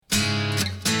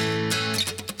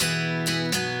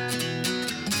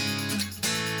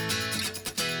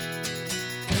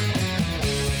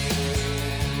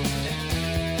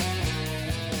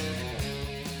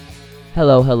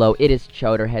Hello, hello. It is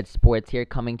Chowderhead Sports here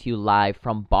coming to you live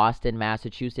from Boston,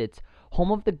 Massachusetts,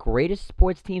 home of the greatest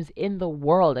sports teams in the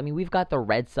world. I mean, we've got the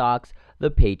Red Sox,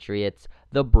 the Patriots,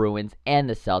 the Bruins, and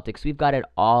the Celtics. We've got it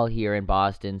all here in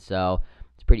Boston, so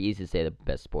it's pretty easy to say the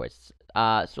best sports.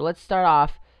 So let's start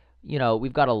off.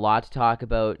 We've got a lot to talk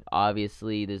about.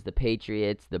 Obviously, there's the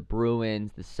Patriots, the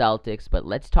Bruins, the Celtics, but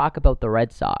let's talk about the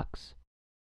Red Sox.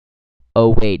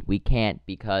 Oh, wait, we can't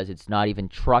because it's not even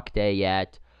truck day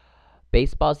yet.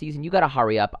 Baseball season, you got to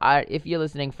hurry up. If you're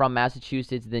listening from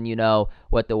Massachusetts, then you know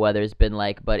what the weather's been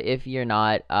like. But if you're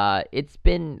not, it's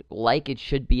been like it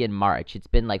should be in March. It's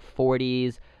been like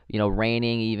 40s,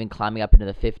 raining, even climbing up into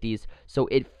the 50s. So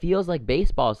it feels like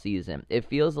baseball season. It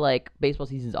feels like baseball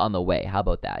season's on the way. How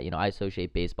about that? I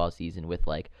associate baseball season with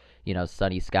like,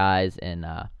 sunny skies and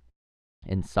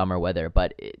in summer weather.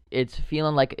 But it's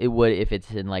feeling like it would if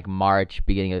it's in like March,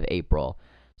 beginning of April.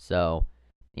 So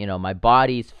my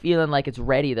body's feeling like it's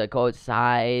ready to go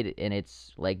outside and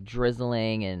it's like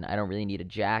drizzling and I don't really need a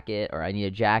jacket, or I need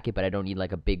a jacket, but I don't need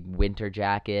like a big winter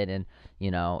jacket. And,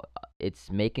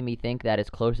 it's making me think that it's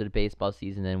closer to baseball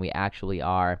season than we actually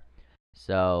are.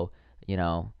 So,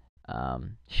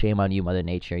 shame on you, Mother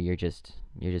Nature. You're just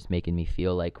making me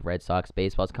feel like Red Sox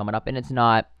baseball's coming up and it's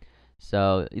not.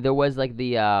 So there was like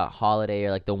the holiday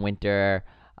or like the winter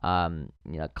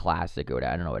classic or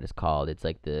whatever. I don't know what it's called. It's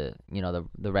like the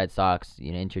Red Sox,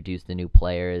 introduced the new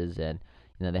players, and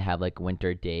they have like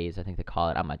winter days, I think they call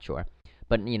it. I'm not sure,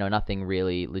 but nothing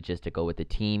really logistical with the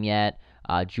team yet.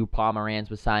 Drew Pomeranz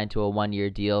was signed to a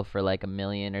 1-year deal for like $1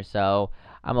 million or so.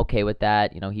 I'm okay with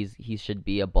that. He should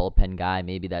be a bullpen guy,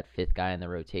 maybe that fifth guy in the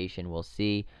rotation. We'll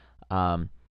see.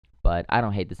 Um, but I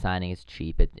don't hate the signing. It's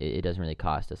cheap. It doesn't really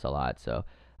cost us a lot. So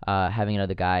having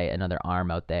another guy, another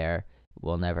arm out there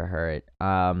will never hurt.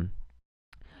 And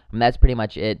that's pretty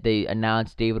much it. They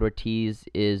announced David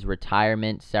Ortiz's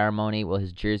retirement ceremony. Well,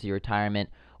 his jersey retirement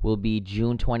will be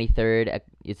June 23rd.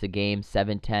 It's a game,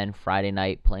 7:10 Friday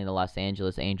night, playing the Los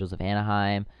Angeles Angels of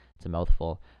Anaheim. It's a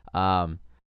mouthful.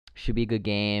 Should be a good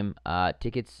game.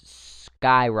 Tickets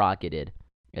skyrocketed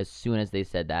as soon as they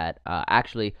said that.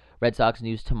 Actually, Red Sox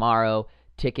news tomorrow.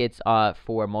 Tickets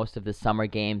for most of the summer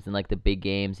games and like the big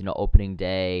games, opening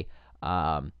day,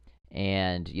 and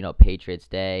Patriots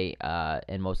Day,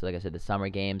 and most of, like I said, the summer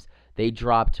games, they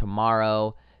drop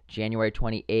tomorrow, January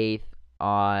 28th,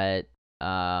 on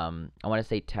I want to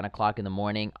say 10 o'clock in the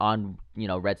morning on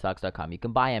RedSox.com. You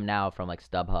can buy them now from like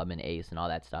StubHub and Ace and all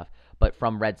that stuff, but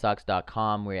from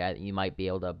RedSox.com, where you might be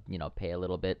able to pay a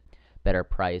little bit better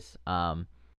price.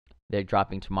 They're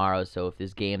dropping tomorrow, so if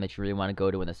this game that you really want to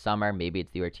go to in the summer, maybe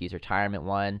it's the Ortiz retirement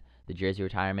one, the jersey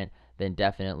retirement, then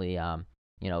definitely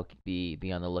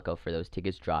be on the lookout for those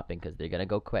tickets dropping, because they're gonna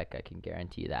go quick. I can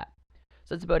guarantee you that.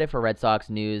 So that's about it for Red Sox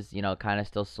news. Kind of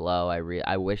still slow.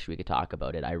 I wish we could talk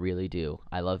about it. I really do.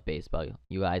 I love baseball.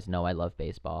 You guys know I love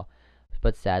baseball,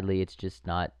 but sadly, it's just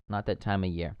not that time of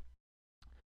year.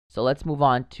 So let's move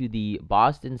on to the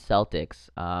Boston Celtics.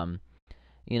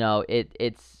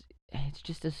 It's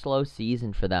just a slow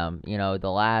season for them.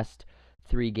 The last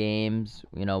 3 games,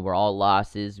 were all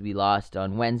losses. We lost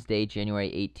on Wednesday, January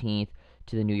 18th,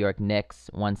 to the New York Knicks.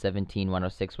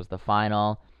 117-106 was the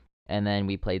final. And then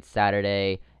we played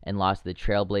Saturday and lost to the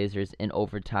Trailblazers in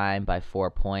overtime by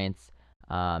 4 points,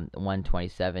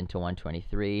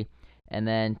 127-123. And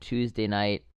then Tuesday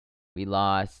night, we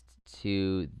lost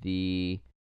to the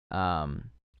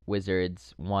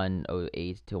Wizards,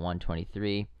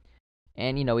 108-123.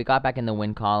 And, we got back in the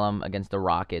win column against the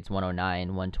Rockets,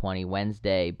 109-120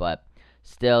 Wednesday. But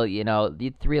still,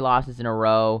 the 3 losses in a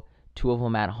row, 2 of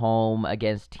them at home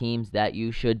against teams that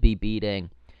you should be beating.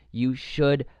 You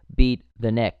should beat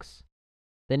the Knicks.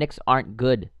 The Knicks aren't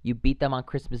good. You beat them on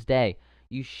Christmas Day.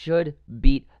 You should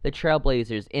beat the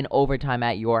Trailblazers in overtime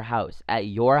at your house. At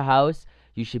your house,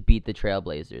 you should beat the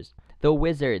Trailblazers. The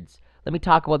Wizards. Let me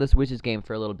talk about this Wizards game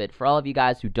for a little bit. For all of you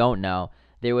guys who don't know,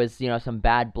 there was, some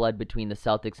bad blood between the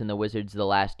Celtics and the Wizards the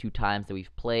last 2 times that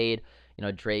we've played.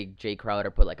 Jay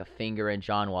Crowder put like a finger in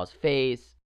John Wall's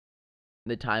face.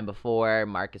 The time before,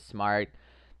 Marcus Smart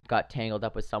got tangled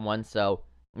up with someone. So,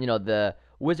 the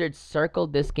Wizards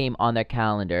circled this game on their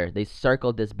calendar. They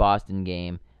circled this Boston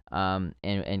game,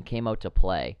 and came out to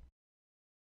play.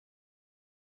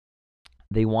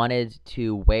 They wanted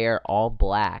to wear all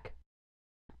black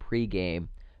pregame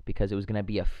because it was going to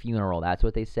be a funeral. That's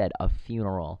what they said, a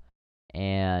funeral.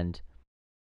 And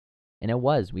it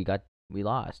was. We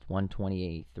lost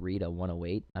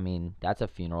 123-108. I mean, that's a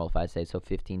funeral if I say so.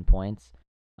 15 points.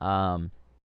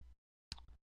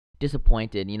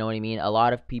 Disappointed, you know what I mean? A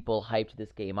lot of people hyped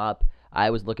this game up. I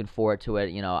was looking forward to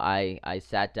it. I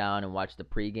sat down and watched the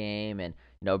pregame,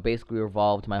 and basically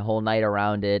revolved my whole night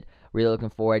around it. Really looking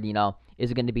forward. Is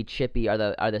it going to be chippy? Are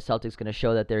the Celtics going to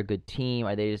show that they're a good team?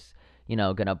 Are they just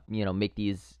gonna make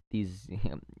these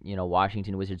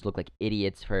Washington Wizards look like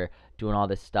idiots for doing all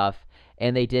this stuff?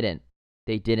 And they didn't.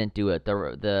 They didn't do it.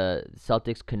 The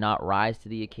Celtics could not rise to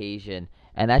the occasion,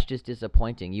 and that's just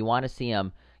disappointing. You want to see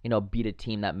them, beat a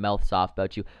team that mouths off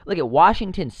about you. Look at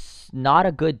Washington's not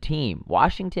a good team.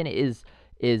 Washington is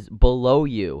below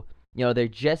you. They're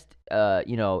just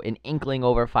an inkling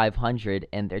over 500,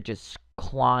 and they're just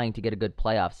clawing to get a good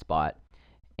playoff spot.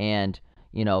 And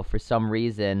for some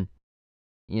reason,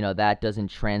 that doesn't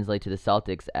translate to the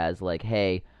Celtics as like,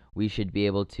 hey, we should be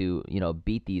able to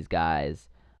beat these guys.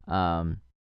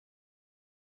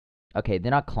 Okay,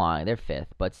 they're not clawing, they're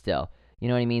fifth, but still, you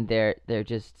know what I mean? They're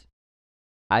just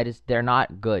they're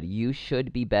not good. You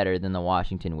should be better than the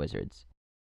Washington Wizards.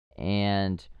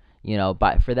 And,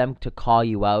 but for them to call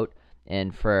you out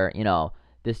and for,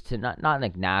 this to not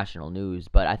like national news,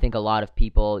 but I think a lot of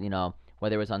people,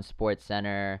 whether it was on Sports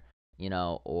Center,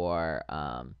 or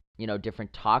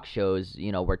different talk shows,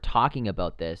 were talking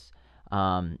about this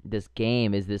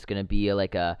game. Is this going to be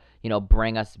like a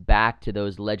bring us back to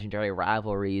those legendary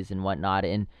rivalries and whatnot?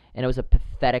 And it was a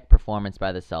pathetic performance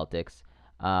by the Celtics.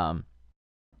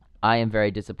 I am very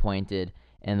disappointed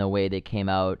in the way they came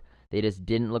out. They just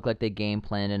didn't look like they game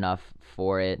planned enough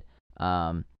for it.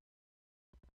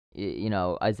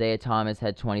 Isaiah Thomas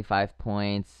had 25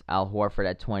 points, Al Horford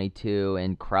had 22,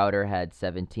 and Crowder had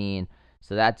 17.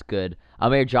 So that's good.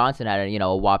 Amir Johnson had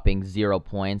a whopping 0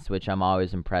 points, which I'm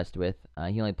always impressed with.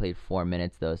 He only played 4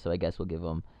 minutes though, so I guess we'll give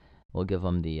him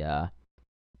the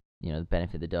the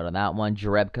benefit of the doubt on that one.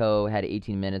 Jerebko had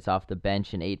 18 minutes off the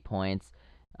bench and 8 points.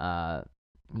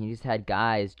 He just had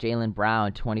guys. Jaylen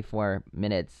Brown 24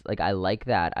 minutes. Like, I like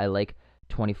that. I like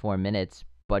 24 minutes,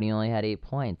 but he only had 8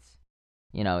 points.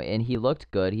 And he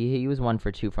looked good. He was 1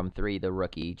 for 2 from 3. The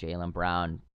rookie Jaylen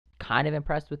Brown. Kind of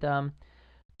impressed with him.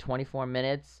 24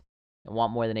 minutes. I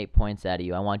want more than 8 points out of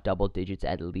you. I want double digits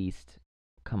at least.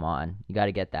 Come on, you got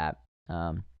to get that.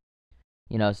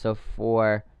 So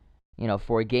for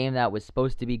a game that was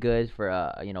supposed to be good, for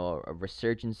a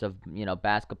resurgence of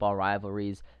basketball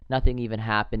rivalries, nothing even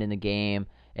happened in the game.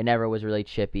 It never was really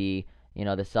chippy. The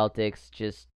Celtics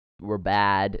just were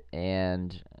bad,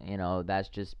 and that's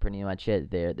just pretty much it.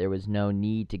 There was no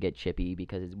need to get chippy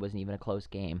because it wasn't even a close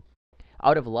game. I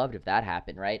would have loved if that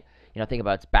happened, right? Think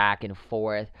about it's back and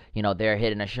forth. They're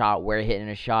hitting a shot, we're hitting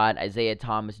a shot. Isaiah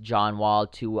Thomas, John Wall,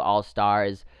 2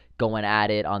 All-Stars going at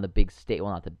it on the big stage.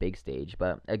 Well, not the big stage,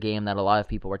 but a game that a lot of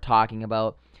people were talking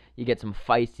about. You get some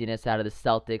feistiness out of the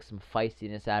Celtics, some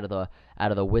feistiness out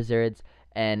of the Wizards,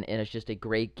 and it's just a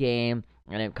great game.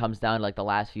 And it comes down to like the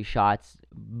last few shots.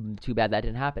 Too bad that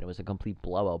didn't happen. It was a complete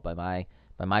blowout by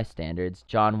my standards.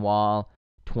 John Wall,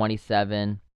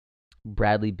 27.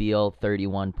 Bradley Beal,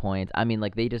 31 points. I mean,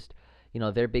 like, they just,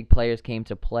 their big players came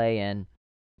to play, and,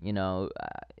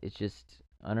 it's just,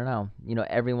 I don't know.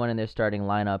 Everyone in their starting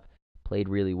lineup played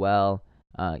really well.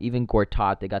 Even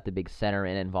Gortat, they got the big center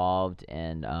involved,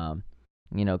 and,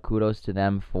 kudos to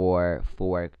them for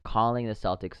calling the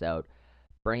Celtics out,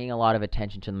 bringing a lot of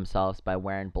attention to themselves by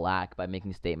wearing black, by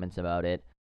making statements about it,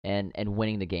 and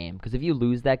winning the game. Because if you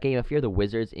lose that game, if you're the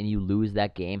Wizards and you lose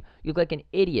that game, you look like an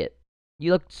idiot.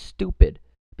 You look stupid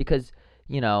because,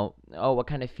 what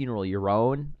kind of funeral? Your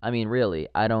own? I mean, really,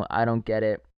 I don't get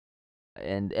it.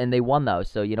 And they won though,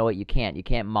 so you know what? You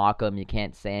can't mock them. You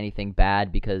can't say anything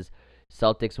bad because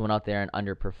Celtics went out there and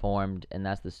underperformed, and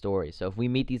that's the story. So if we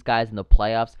meet these guys in the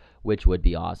playoffs, which would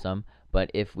be awesome, but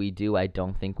if we do, I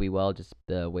don't think we will. Just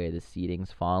the way the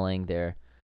seeding's falling, they're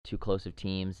too close of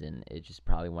teams, and it just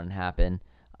probably wouldn't happen.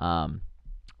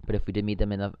 But if we did meet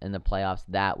them in the playoffs,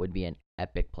 that would be an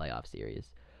epic playoff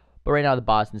series. But right now, the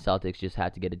Boston Celtics just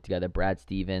had to get it together. Brad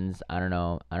Stevens, I don't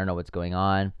know what's going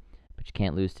on, but you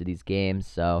can't lose to these games.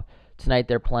 So tonight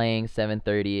they're playing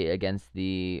 7:30 against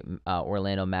the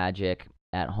Orlando Magic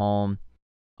at home.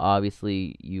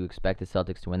 Obviously, you expect the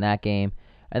Celtics to win that game.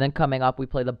 And then coming up, we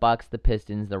play the Bucks, the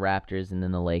Pistons, the Raptors, and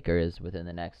then the Lakers within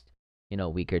the next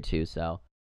week or two. So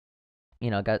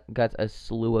got a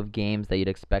slew of games that you'd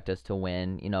expect us to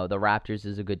win. The Raptors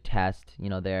is a good test.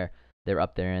 They're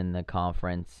up there in the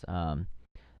conference. The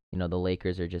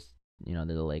Lakers are just, they're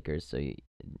the Lakers. So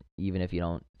even if you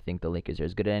don't think the Lakers are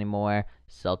as good anymore,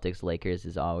 Celtics Lakers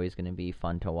is always going to be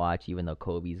fun to watch, even though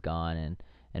Kobe's gone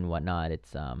and whatnot.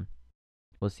 It's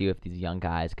we'll see if these young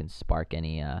guys can spark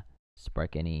any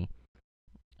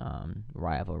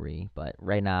rivalry. But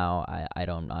right now,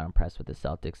 I'm not impressed with the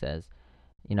Celtics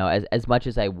as much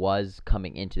as I was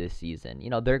coming into the season,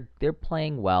 they're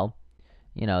playing well.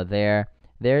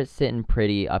 They're sitting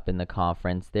pretty up in the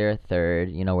conference. They're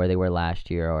third, where they were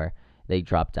last year, or they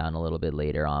dropped down a little bit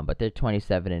later on. But they're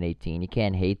 27 and 18. You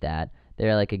can't hate that.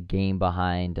 They're like a game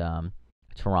behind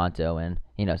Toronto, and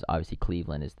obviously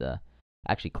Cleveland is the.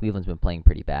 Actually, Cleveland's been playing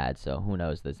pretty bad, so who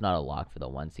knows? There's not a lock for the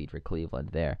 1 seed for Cleveland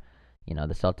there.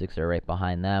 The Celtics are right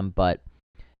behind them, but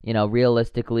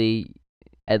realistically,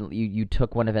 you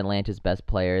took one of Atlanta's best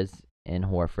players in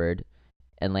Horford.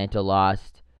 Atlanta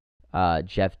lost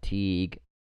Jeff Teague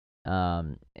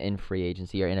in free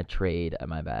agency, or in a trade,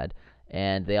 my bad.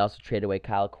 And they also traded away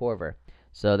Kyle Korver.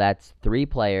 So that's 3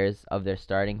 players of their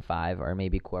starting 5, or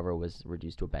maybe Korver was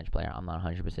reduced to a bench player. I'm not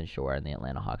 100% sure in the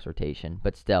Atlanta Hawks rotation.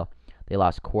 But still, they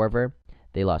lost Korver,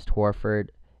 they lost Horford,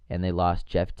 and they lost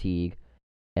Jeff Teague.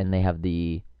 And they have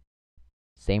the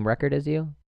same record as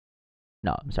you?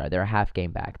 No, I'm sorry. They're a half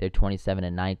game back. They're 27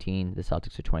 and 19. The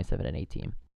Celtics are 27 and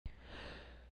 18.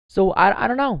 So I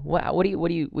don't know. What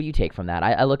do you take from that?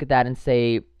 I look at that and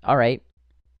say, all right,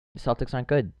 the Celtics aren't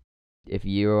good. If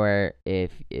you are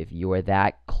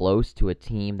that close to a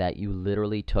team that you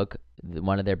literally took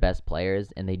one of their best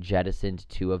players and they jettisoned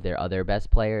 2 of their other best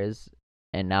players,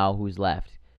 and now who's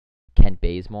left? Kent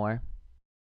Bazemore,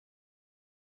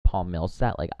 Paul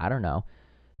Millsap. Like, I don't know.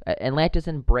 Atlanta's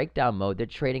in breakdown mode. They're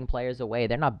trading players away.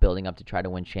 They're not building up to try to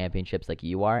win championships like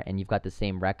you are, and you've got the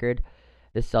same record.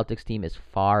 This Celtics team is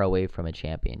far away from a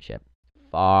championship.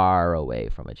 Far away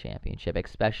from a championship,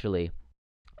 especially,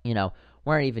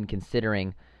 we're even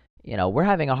considering, we're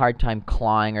having a hard time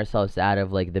clawing ourselves out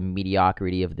of like the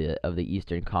mediocrity of the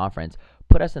Eastern Conference.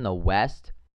 Put us in the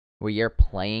West, where you're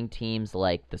playing teams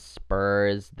like the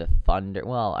Spurs, the Thunder.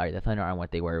 Well, all right, the Thunder aren't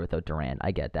what they were without Durant.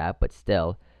 I get that, but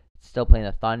still playing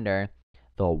the Thunder,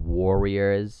 the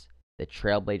Warriors, the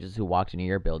Trailblazers, who walked into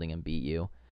your building and beat you.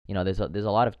 There's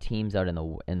a lot of teams out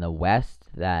in the West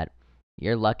that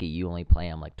you're lucky you only play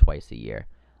them like twice a year.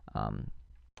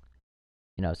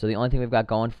 So the only thing we've got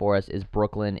going for us is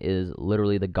Brooklyn is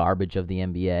literally the garbage of the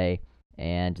NBA,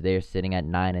 and they're sitting at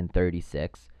 9 and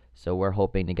 36. So we're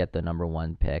hoping to get the number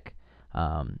 1 pick.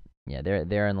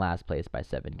 They're in last place by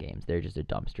 7 games. They're just a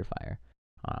dumpster fire.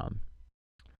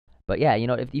 But yeah,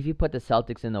 if you put the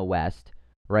Celtics in the West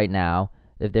right now,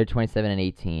 if they're 27 and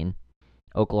 18,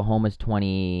 Oklahoma's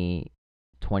 28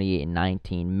 and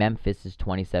 19, Memphis is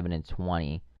 27 and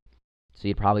 20. So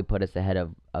you'd probably put us ahead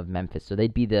of Memphis. So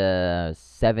they'd be the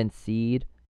 7th seed.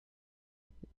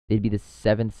 They'd be the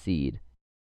 7th seed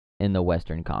in the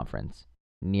Western Conference,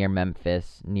 near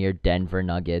Memphis, near Denver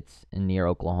Nuggets, and near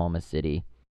Oklahoma City.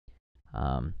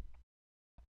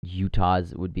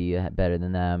 Utah's would be better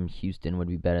than them. Houston would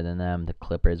be better than them. The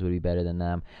Clippers would be better than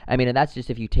them. I mean, and that's just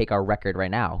if you take our record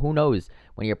right now. Who knows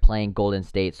when you're playing Golden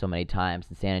State so many times,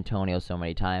 and San Antonio so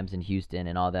many times, and Houston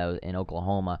and all that in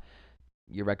Oklahoma,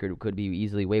 your record could be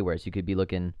easily way worse. You could be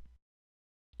looking,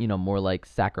 more like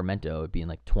Sacramento, being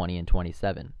like 20 and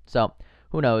 27. So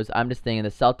who knows? I'm just thinking the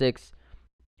Celtics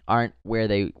aren't where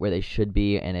they should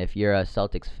be, and if you're a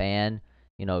Celtics fan,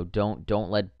 don't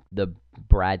let the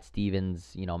Brad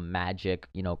Stevens, magic,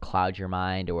 cloud your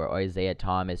mind, or Isaiah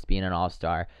Thomas being an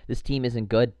all-star. This team isn't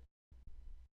good.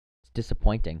 It's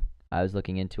disappointing. I was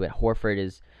looking into it. Horford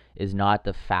is not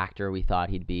the factor we thought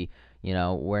he'd be.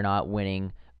 We're not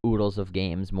winning oodles of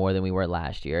games more than we were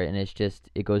last year, and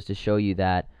it goes to show you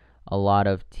that a lot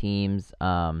of teams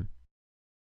are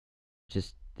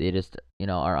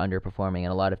underperforming,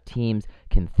 and a lot of teams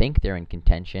can think they're in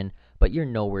contention, but you're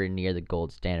nowhere near the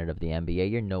gold standard of the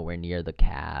NBA. You're nowhere near the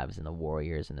Cavs and the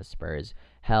Warriors and the Spurs.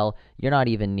 Hell, you're not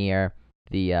even near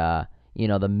the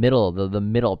the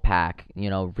middle pack.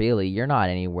 Really, you're not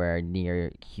anywhere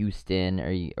near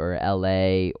Houston or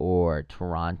LA or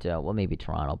Toronto. Well, maybe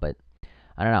Toronto, but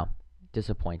I don't know.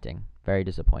 Disappointing. Very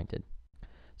disappointed.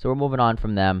 So we're moving on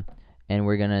from them, and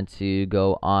we're going to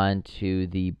go on to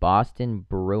the Boston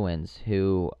Bruins,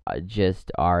 who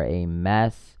just are a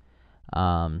mess.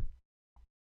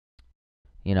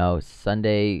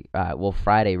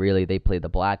 Friday, really, they played the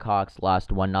Blackhawks, lost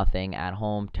 1-0 at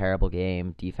home. Terrible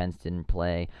game. Defense didn't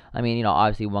play. I mean,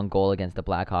 obviously 1 goal against the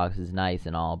Blackhawks is nice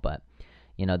and all, but,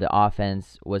 the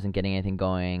offense wasn't getting anything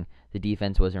going. The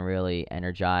defense wasn't really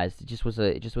energized. It just was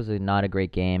not a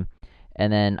great game.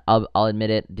 And then I'll admit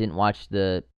it, didn't watch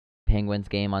the Penguins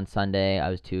game on Sunday. I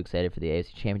was too excited for the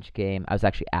AFC Championship game. I was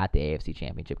actually at the AFC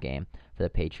Championship game for the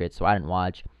Patriots, so I didn't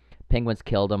watch. Penguins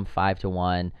killed them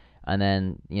 5-1, and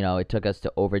then it took us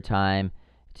to overtime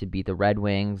to beat the Red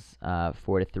Wings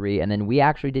 4-3, and then we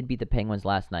actually did beat the Penguins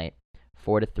last night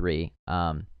 4-3.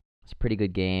 It's a pretty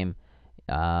good game.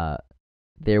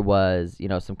 there was,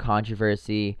 some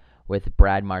controversy with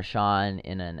Brad Marchand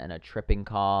in a tripping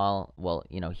call. Well,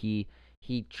 he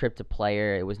tripped a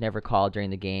player. It was never called during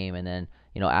the game, and then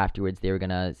afterwards they were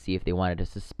gonna see if they wanted to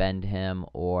suspend him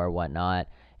or whatnot.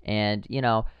 And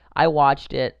I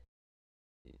watched it.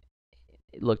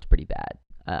 It looked pretty bad.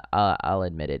 I'll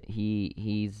admit it.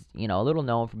 He's a little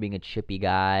known for being a chippy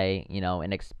guy,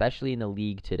 and especially in the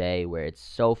league today where it's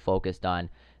so focused on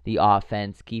the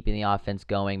offense, keeping the offense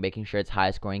going, making sure it's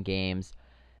high scoring games.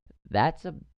 That's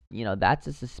a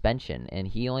suspension, and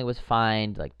he only was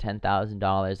fined like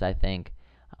 $10,000, I think.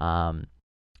 Um,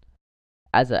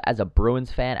 as a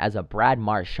Bruins fan, as a Brad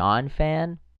Marchand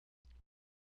fan,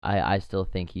 I still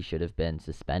think he should have been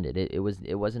suspended. It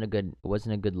wasn't a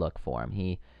good look for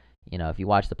him. If you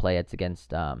watch the play, it's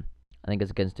against I think it's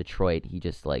against Detroit. He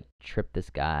just like tripped this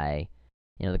guy.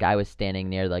 The guy was standing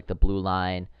near like the blue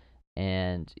line,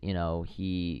 and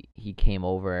he came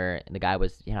over, and the guy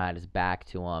was had his back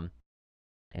to him,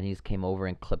 and he just came over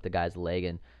and clipped the guy's leg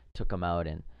and took him out,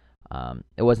 and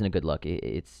it wasn't a good look.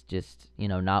 It's just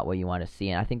not what you want to see,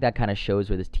 and I think that kind of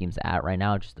shows where this team's at right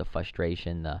now. Just the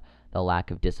frustration, the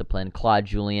lack of discipline. Claude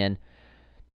Julien,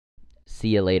 see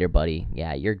you later, buddy.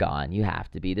 Yeah, you're gone. You have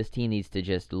to be. This team needs to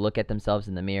just look at themselves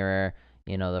in the mirror.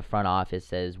 The front office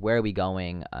says, "Where are we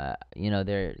going?"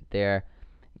 They're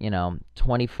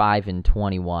 25 and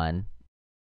 21.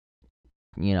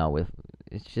 With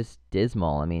it's just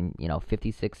dismal. I mean,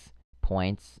 56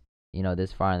 points.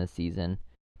 This far in the season.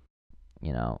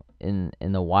 In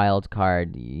the wild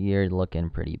card, you're looking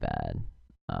pretty bad.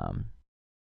 Um,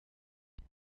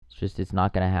 it's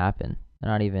not gonna happen.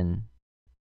 They're not even.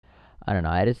 I don't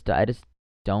know. I just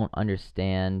don't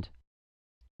understand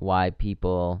why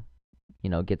people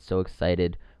get so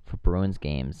excited for Bruins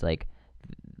games. Like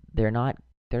they're not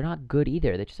good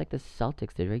either. They're just like the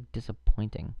Celtics. They're very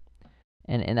disappointing.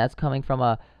 And that's coming from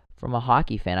a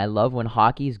hockey fan. I love when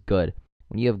hockey's good.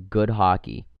 When you have good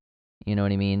hockey. You know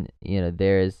what I mean?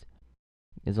 There's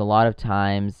a lot of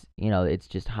times, it's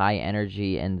just high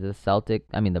energy, and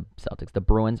the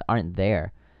Bruins aren't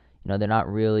there. They're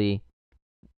not really.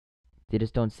 They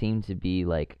just don't seem to be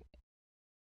like,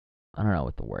 I don't know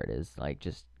what the word is, like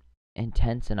just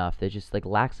intense enough. They're just like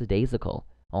lackadaisical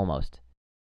almost.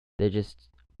 They're just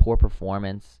poor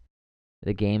performance.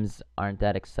 The games aren't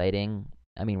that exciting.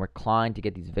 I mean, we're clawing to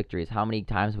get these victories. How many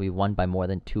times have we won by more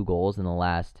than 2 goals in the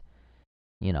last,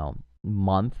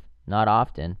 month? Not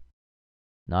often.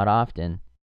 Not often.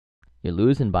 You're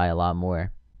losing by a lot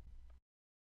more.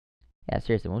 Yeah,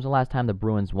 seriously, when was the last time the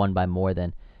Bruins won by more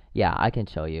than? Yeah, I can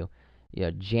tell you.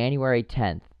 January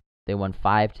 10th, they won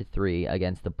 5-3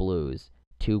 against the Blues,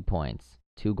 2 points,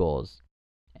 2 goals,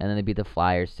 and then they beat the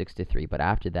Flyers 6-3. But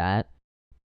after that,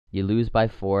 you lose by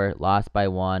 4, lost by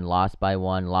 1, lost by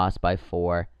 1, lost by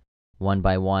 4, won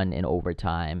by 1 in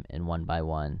overtime, and won by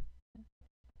 1.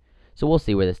 So we'll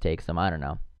see where this takes them. I don't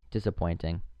know.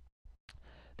 Disappointing.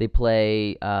 They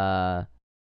play on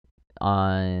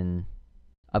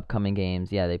upcoming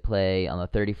games. Yeah, they play on the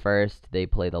 31st. They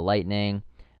play the Lightning,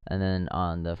 and then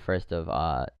on the 1st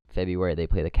of February they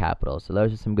play the Capitals. So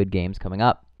those are some good games coming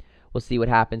up. We'll see what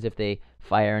happens if they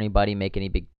fire anybody, make any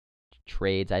big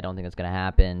trades. I don't think that's going to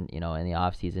happen. In the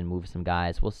offseason, move some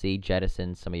guys. We'll see.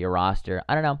 Jettison some of your roster.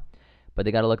 I don't know, but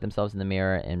they got to look themselves in the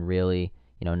mirror and really,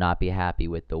 not be happy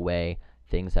with the way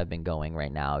things have been going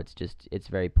right now. It's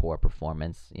very poor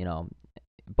performance.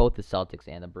 Both the Celtics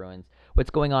and the Bruins.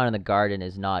 What's going on in the Garden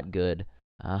is not good,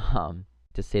 to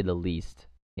say the least.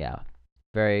 Yeah,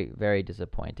 very, very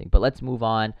disappointing. But let's move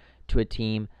on to a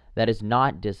team that is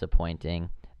not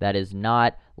disappointing, that is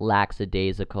not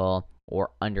lackadaisical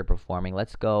or underperforming.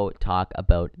 Let's go talk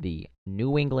about the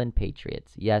New England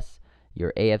Patriots. Yes,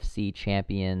 your AFC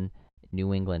champion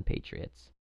New England Patriots.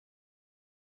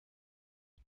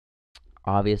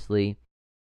 Obviously,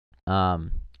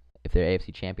 if they're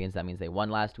AFC champions, that means they won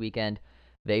last weekend.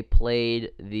 They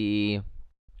played the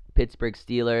Pittsburgh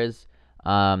Steelers.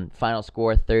 Final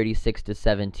score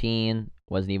 36-17.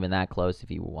 Wasn't even that close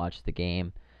if you watched the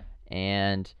game.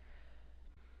 And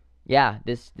yeah,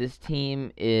 this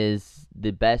team is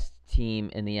the best team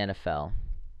in the NFL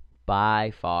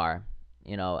by far.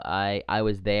 I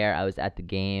was there. I was at the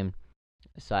game.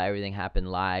 Saw everything happen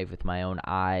live with my own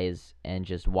eyes, and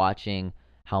just watching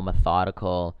how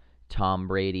methodical Tom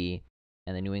Brady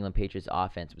and the New England Patriots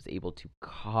offense was able to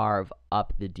carve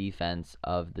up the defense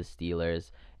of the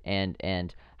Steelers,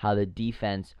 and how the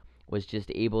defense was just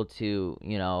able to,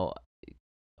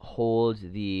 hold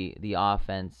the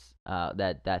offense,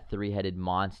 that three-headed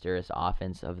monstrous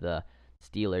offense of the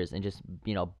Steelers, and just,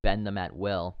 bend them at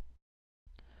will.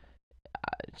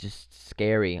 just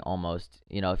scary almost.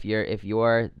 If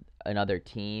you're another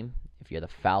team, if you're the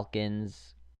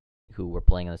Falcons who were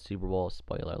playing in the Super Bowl,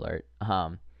 spoiler alert,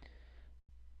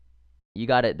 you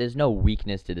got it. There's no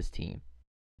weakness to this team.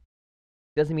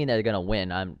 Doesn't mean they're gonna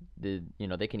win.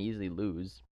 They can easily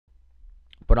lose,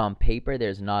 but on paper,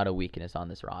 there's not a weakness on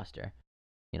this roster.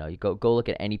 You go look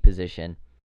at any position,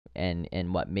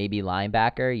 and what maybe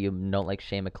linebacker. You don't like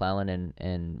Shea McClellan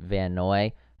and Van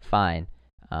Noy, fine.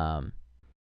 Um,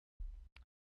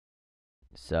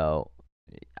 so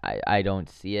I don't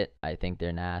see it. I think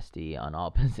they're nasty on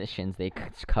all positions. They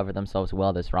cover themselves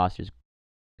well. This roster's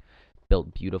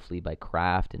built beautifully by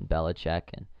Kraft and Belichick,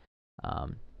 and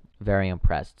very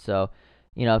impressed. So,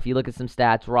 if you look at some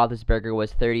stats, Roethlisberger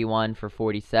was 31 for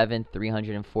 47,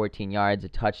 314 yards, a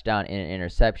touchdown, and an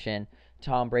interception.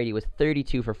 Tom Brady was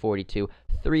 32 for 42,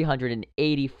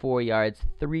 384 yards,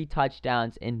 3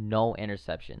 touchdowns, and no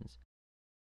interceptions.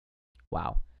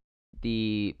 Wow.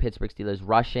 The Pittsburgh Steelers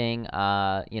rushing,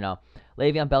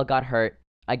 Le'Veon Bell got hurt.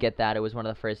 I get that. It was one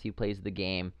of the first few plays of the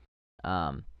game.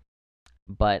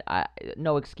 But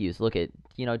no excuse. Look at,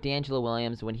 DeAngelo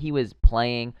Williams, when he was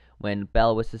playing, when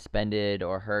Bell was suspended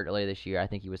or hurt earlier this year, I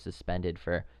think he was suspended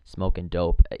for smoking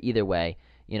dope. Either way,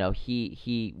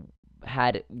 he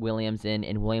had Williams in,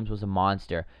 and Williams was a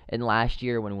monster. And last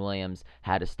year when Williams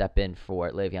had to step in for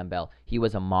Le'Veon Bell, he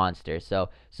was a monster. So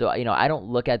I don't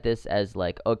look at this as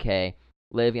like, okay,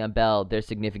 Le'Veon Bell, they're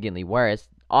significantly worse.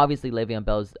 Obviously, Le'Veon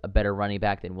Bell's a better running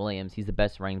back than Williams. He's the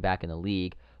best running back in the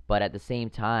league. But at the same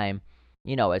time,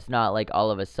 it's not like all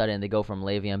of a sudden they go from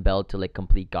Le'Veon Bell to like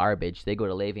complete garbage. They go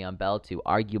to Le'Veon Bell to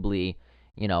arguably,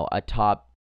 a top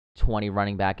 20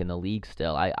 running back in the league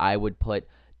still. I would put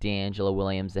DeAngelo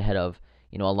Williams ahead of,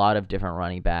 a lot of different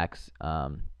running backs,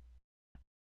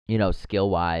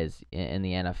 skill-wise in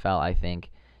the NFL. I think,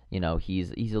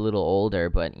 he's a little older,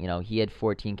 but, he had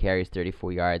 14 carries,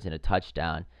 34 yards, and a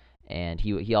touchdown. And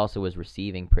he also was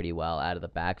receiving pretty well out of the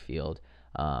backfield.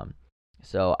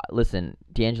 So, listen,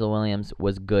 DeAngelo Williams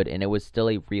was good, and it was still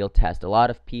a real test. A lot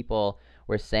of people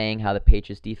were saying how the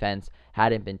Patriots defense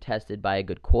hadn't been tested by a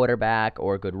good quarterback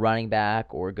or a good running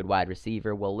back or a good wide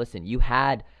receiver. Well, listen, you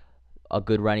had a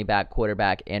good running back,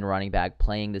 quarterback, and running back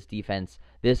playing this defense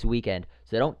this weekend.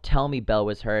 So don't tell me Bell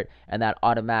was hurt and that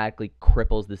automatically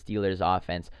cripples the Steelers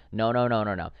offense.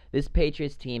 No. This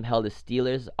Patriots team held the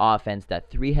Steelers offense,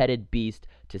 that three-headed beast,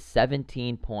 to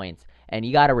 17 points, and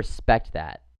you got to respect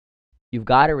that. You've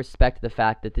got to respect the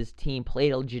fact that this team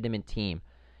played a legitimate team.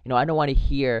 I don't want to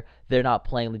hear they're not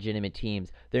playing legitimate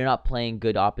teams. They're not playing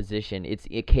good opposition. It's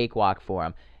a cakewalk for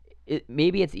them.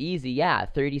 Maybe it's easy,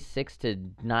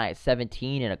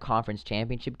 36-17 in a conference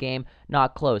championship game,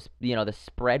 not close. The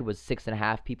spread was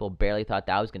 6.5. People barely thought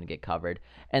that was going to get covered.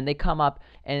 And they come up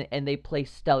and they play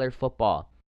stellar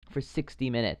football for 60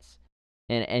 minutes.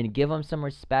 And give them some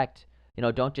respect.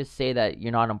 Don't just say that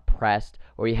you're not impressed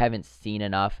or you haven't seen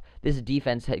enough. This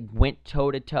defense went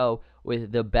toe-to-toe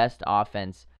with the best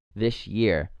offense this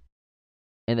year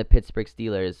in the Pittsburgh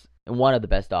Steelers, and one of the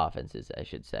best offenses, I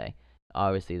should say.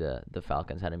 Obviously, the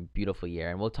Falcons had a beautiful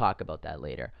year, and we'll talk about that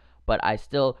later. But I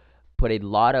still put a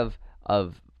lot of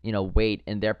weight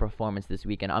in their performance this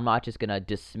weekend. I'm not just going to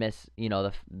dismiss,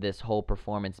 this whole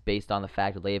performance based on the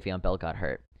fact that Le'Veon Bell got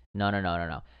hurt.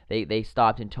 No. They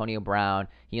stopped Antonio Brown.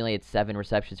 He only had 7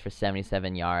 receptions for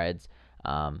 77 yards.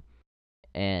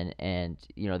 And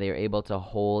they were able to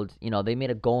hold, they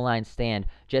made a goal line stand.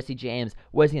 Jesse James,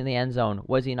 was he in the end zone?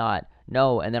 Was he not?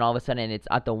 No. And then all of a sudden it's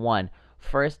at the 1.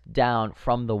 First down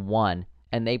from the 1,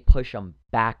 and they push them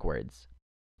backwards.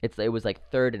 It was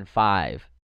like 3rd and 5.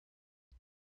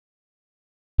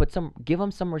 Give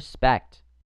them some respect.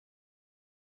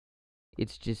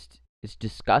 It's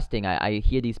disgusting. I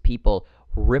hear these people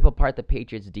rip apart the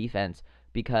Patriots defense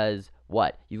because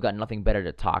what? You've got nothing better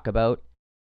to talk about?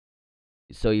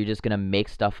 So you're just going to make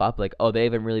stuff up like, oh, they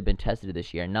haven't really been tested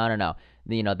this year. No.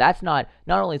 That's not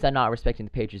only is that not respecting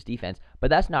the Patriots defense, but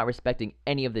that's not respecting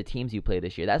any of the teams you play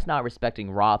this year. That's not respecting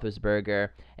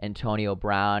Roethlisberger, Antonio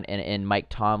Brown, and Mike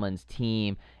Tomlin's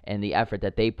team and the effort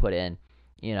that they put in.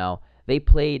 They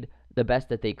played the best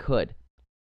that they could.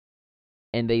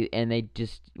 And they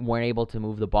just weren't able to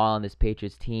move the ball on this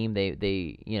Patriots team.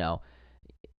 It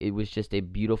was just a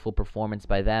beautiful performance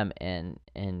by them, and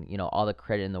all the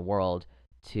credit in the world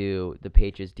to the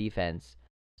Patriots defense.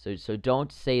 So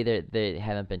don't say that they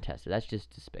haven't been tested. That's just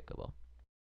despicable.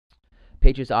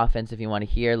 Patriots offense, if you want to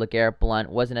hear, LeGarrette Blount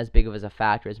wasn't as big of a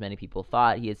factor as many people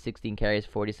thought. He had 16 carries,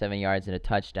 47 yards, and a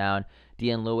touchdown.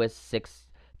 Dion Lewis, 6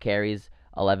 carries,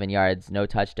 11 yards, no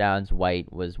touchdowns.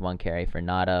 White was 1 carry for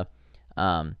nada.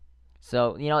 So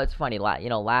it's funny.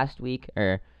 Last week,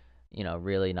 or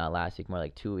really not last week, more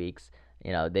like 2 weeks.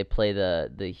 They play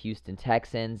the Houston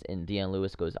Texans, and Dion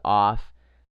Lewis goes off.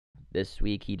 This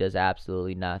week, he does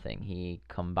absolutely nothing. He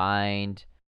combined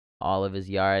all of his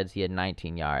yards. He had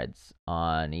 19 yards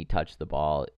he touched the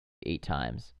ball 8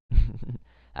 times.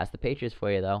 That's the Patriots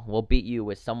for you, though. We'll beat you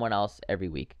with someone else every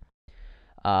week.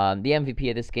 The MVP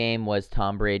of this game was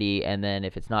Tom Brady, and then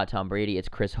if it's not Tom Brady, it's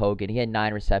Chris Hogan. He had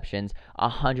 9 receptions,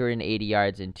 180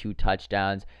 yards, and 2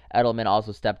 touchdowns. Edelman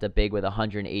also stepped up big with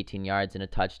 118 yards and a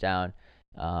touchdown.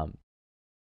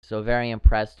 So very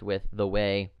impressed with the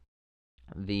way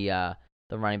the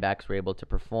running backs were able to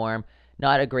perform.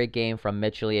 Not a great game from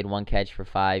Mitchell. He had 1 catch for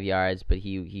 5 yards, but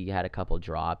he had a couple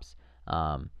drops.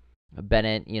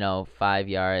 Bennett,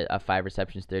 5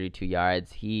 receptions, 32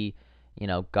 yards. He,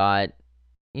 got,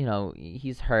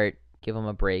 he's hurt. Give him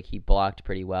a break. He blocked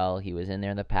pretty well. He was in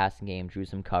there in the passing game, drew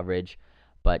some coverage.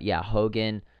 But yeah,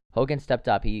 Hogan stepped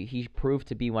up. He proved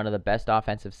to be one of the best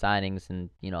offensive signings in,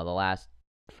 the last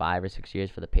 5 or 6 years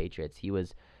for the Patriots. He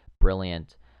was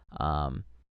brilliant.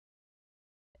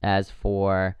 As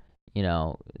for,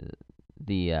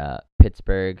 the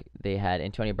Pittsburgh, they had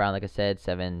Antonio Brown, like I said,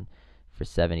 7 for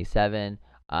 77.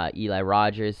 Eli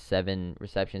Rogers, 7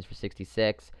 receptions for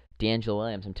 66. D'Angelo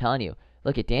Williams, I'm telling you,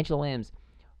 look at D'Angelo Williams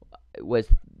was,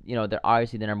 they're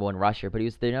obviously the number 1 rusher, but he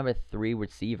was the number 3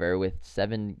 receiver with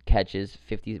 7 catches,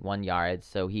 51 yards.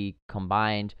 So he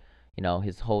combined,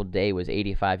 his whole day was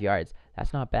 85 yards.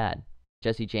 That's not bad.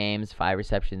 Jesse James, 5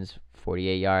 receptions,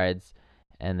 48 yards,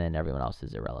 and then everyone else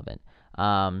is irrelevant.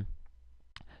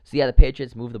 So yeah, the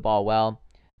Patriots moved the ball well.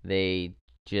 They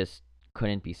just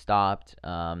couldn't be stopped.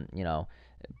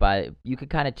 But you could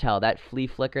kind of tell that flea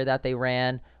flicker that they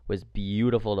ran was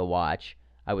beautiful to watch.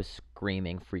 I was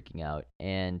screaming, freaking out,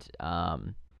 and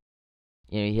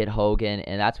he hit Hogan,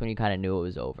 and that's when you kind of knew it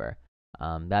was over.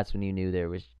 That's when you knew there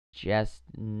was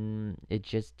it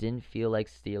just didn't feel like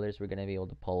Steelers were gonna be able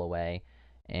to pull away.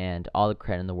 And all the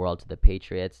credit in the world to the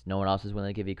Patriots. No one else is willing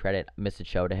to give you credit. Mr.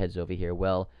 Chota heads over here.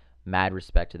 Will, mad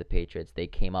respect to the Patriots. They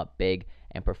came up big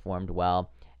and performed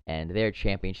well, and they're a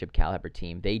championship caliber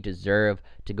team. They deserve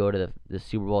to go to the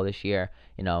Super Bowl this year.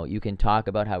 You can talk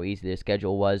about how easy their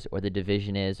schedule was, or the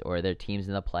division is, or their teams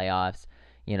in the playoffs.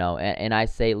 And I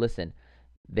say, listen,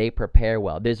 they prepare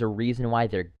well. There's a reason why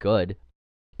they're good.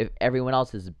 If everyone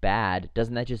else is bad,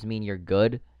 doesn't that just mean you're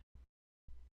good?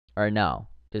 Or no?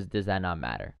 Does that not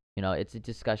matter? It's a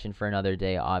discussion for another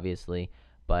day, obviously,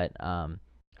 but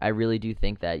I really do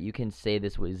think that you can say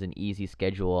this was an easy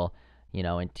schedule,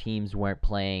 and teams weren't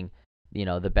playing,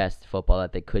 the best football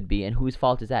that they could be. And whose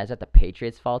fault is that? Is that the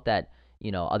Patriots' fault that,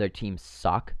 other teams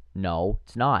suck? No,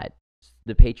 it's not.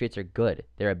 The Patriots are good.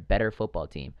 They're a better football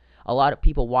team. A lot of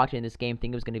people watching this game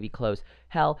think it was going to be close.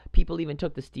 Hell, people even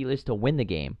took the Steelers to win the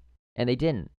game, and they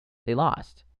didn't. They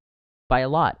lost by a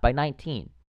lot, by 19.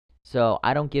 So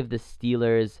I don't give the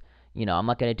Steelers, I'm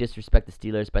not going to disrespect the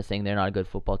Steelers by saying they're not a good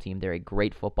football team. They're a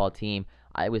great football team.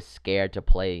 I was scared to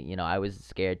play, I was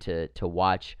scared to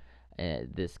watch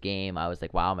this game. I was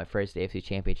like, wow, my first AFC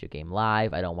Championship game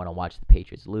live. I don't want to watch the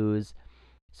Patriots lose.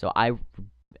 So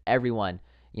everyone,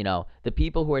 the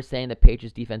people who are saying the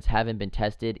Patriots defense haven't been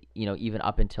tested, even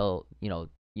up until,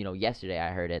 yesterday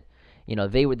I heard it.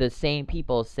 They were the same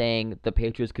people saying the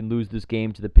Patriots can lose this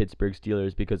game to the Pittsburgh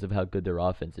Steelers because of how good their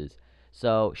offense is.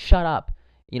 So shut up.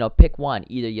 Pick one.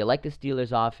 Either you like the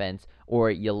Steelers offense or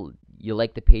you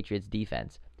like the Patriots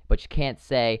defense. But you can't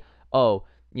say, oh,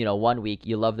 1 week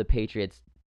you love the Patriots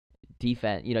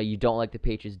defense. You don't like the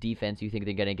Patriots defense. You think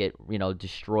they're going to get,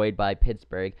 destroyed by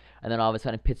Pittsburgh. And then all of a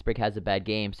sudden Pittsburgh has a bad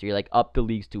game. So you're like, up, the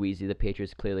league's too easy. The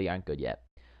Patriots clearly aren't good yet.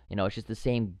 It's just the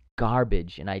same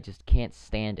garbage, and I just can't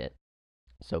stand it.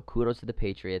 So kudos to the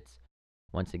Patriots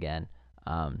once again.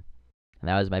 And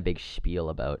that was my big spiel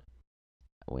about,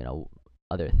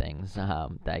 other things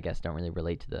that I guess don't really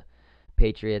relate to the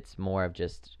Patriots, more of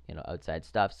just, outside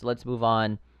stuff. So let's move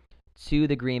on to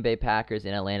the Green Bay Packers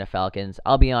and Atlanta Falcons.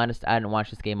 I'll be honest, I didn't watch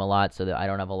this game a lot, so that I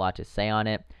don't have a lot to say on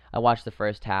it. I watched the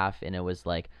first half, and it was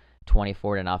like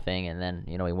 24-0, and then,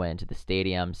 we went into the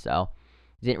stadium, so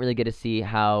didn't really get to see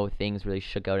how things really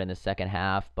shook out in the second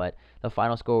half, but the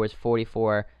final score was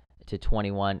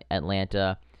 44-21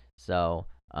 Atlanta. So,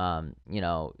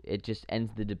 it just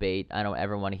ends the debate. I don't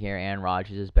ever want to hear Aaron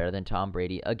Rodgers is better than Tom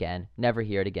Brady again. Never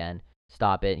hear it again.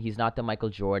 Stop it. He's not the Michael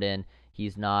Jordan.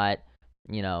 He's not,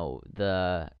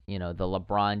 the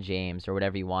LeBron James or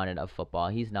whatever you wanted of football.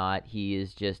 He's not. He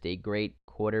is just a great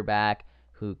quarterback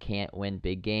who can't win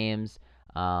big games.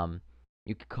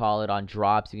 You could call it on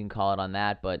drops, you can call it on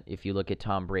that, but if you look at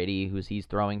Tom Brady, he's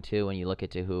throwing to, and you look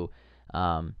at to who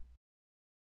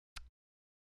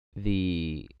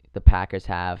the the Packers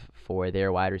have for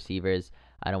their wide receivers.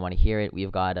 I don't want to hear it.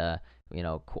 We've got an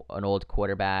old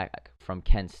quarterback from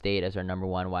Kent State as our number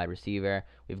one wide receiver.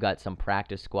 We've got some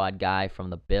practice squad guy from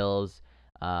the Bills,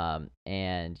 and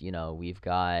we've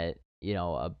got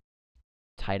a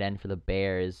tight end for the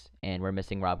Bears, and we're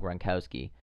missing Rob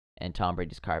Gronkowski, and Tom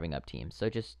Brady's carving up teams. So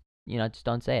just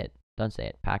don't say it. Don't say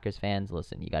it. Packers fans,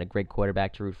 listen, you got a great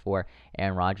quarterback to root for.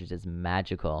 Aaron Rodgers is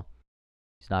magical.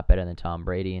 He's not better than Tom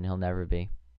Brady, and he'll never be.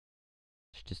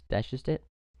 That's just it.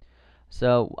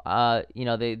 So,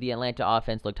 the Atlanta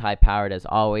offense looked high powered as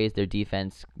always. Their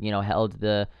defense, held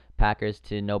the Packers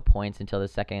to no points until the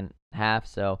second half.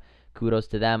 So, kudos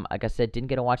to them. Like I said, didn't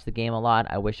get to watch the game a lot.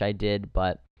 I wish I did,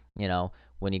 but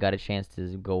when you got a chance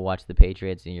to go watch the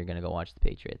Patriots, and you're gonna go watch the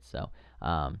Patriots. So,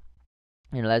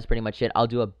 that's pretty much it. I'm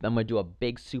gonna do a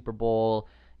big Super Bowl,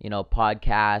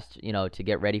 podcast, to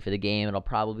get ready for the game. It'll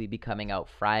probably be coming out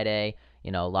Friday.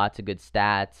 Lots of good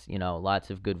stats, lots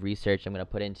of good research I'm going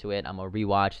to put into it. I'm going to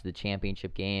rewatch the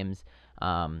championship games,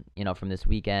 from this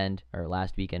weekend, or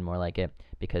last weekend more like it,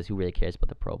 because who really cares about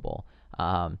the Pro Bowl?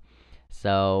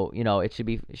 So, it should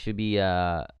be,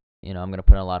 I'm going to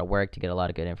put in a lot of work to get a lot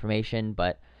of good information,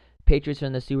 but Patriots are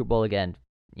in the Super Bowl again.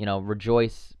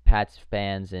 Rejoice, Pats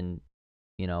fans, and,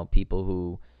 people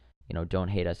who, don't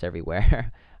hate us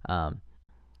everywhere.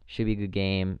 Should be a good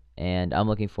game, and I'm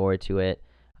looking forward to it.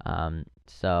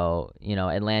 So,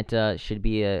 Atlanta should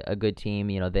be a good team.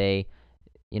 They,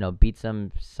 beat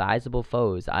some sizable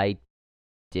foes. I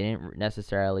didn't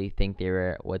necessarily think they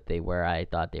were what they were. I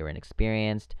thought they were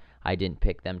inexperienced. I didn't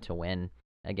pick them to win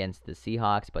against the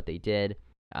Seahawks, but they did.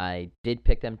 I did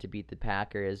pick them to beat the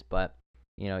Packers, but,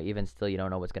 even still, you don't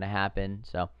know what's going to happen.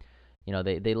 So,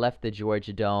 they left the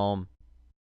Georgia Dome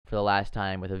for the last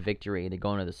time with a victory. They're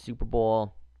going to the Super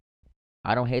Bowl.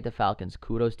 I don't hate the Falcons.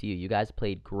 Kudos to you. You guys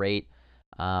played great.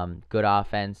 Good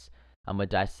offense. I'm going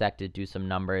to dissect it, do some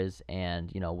numbers,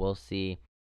 and, we'll see,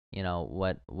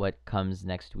 what comes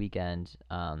next weekend.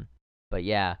 But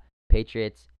yeah,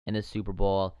 Patriots in the Super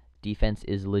Bowl. Defense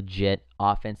is legit.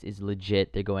 Offense is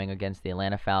legit. They're going against the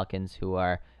Atlanta Falcons, who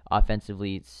are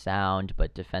offensively sound,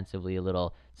 but defensively a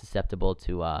little susceptible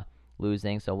to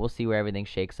losing. So we'll see where everything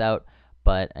shakes out.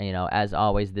 But, as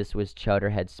always, this was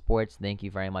Chowderhead Sports. Thank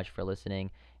you very much for listening.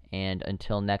 And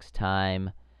until next time,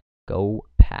 go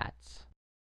Pats.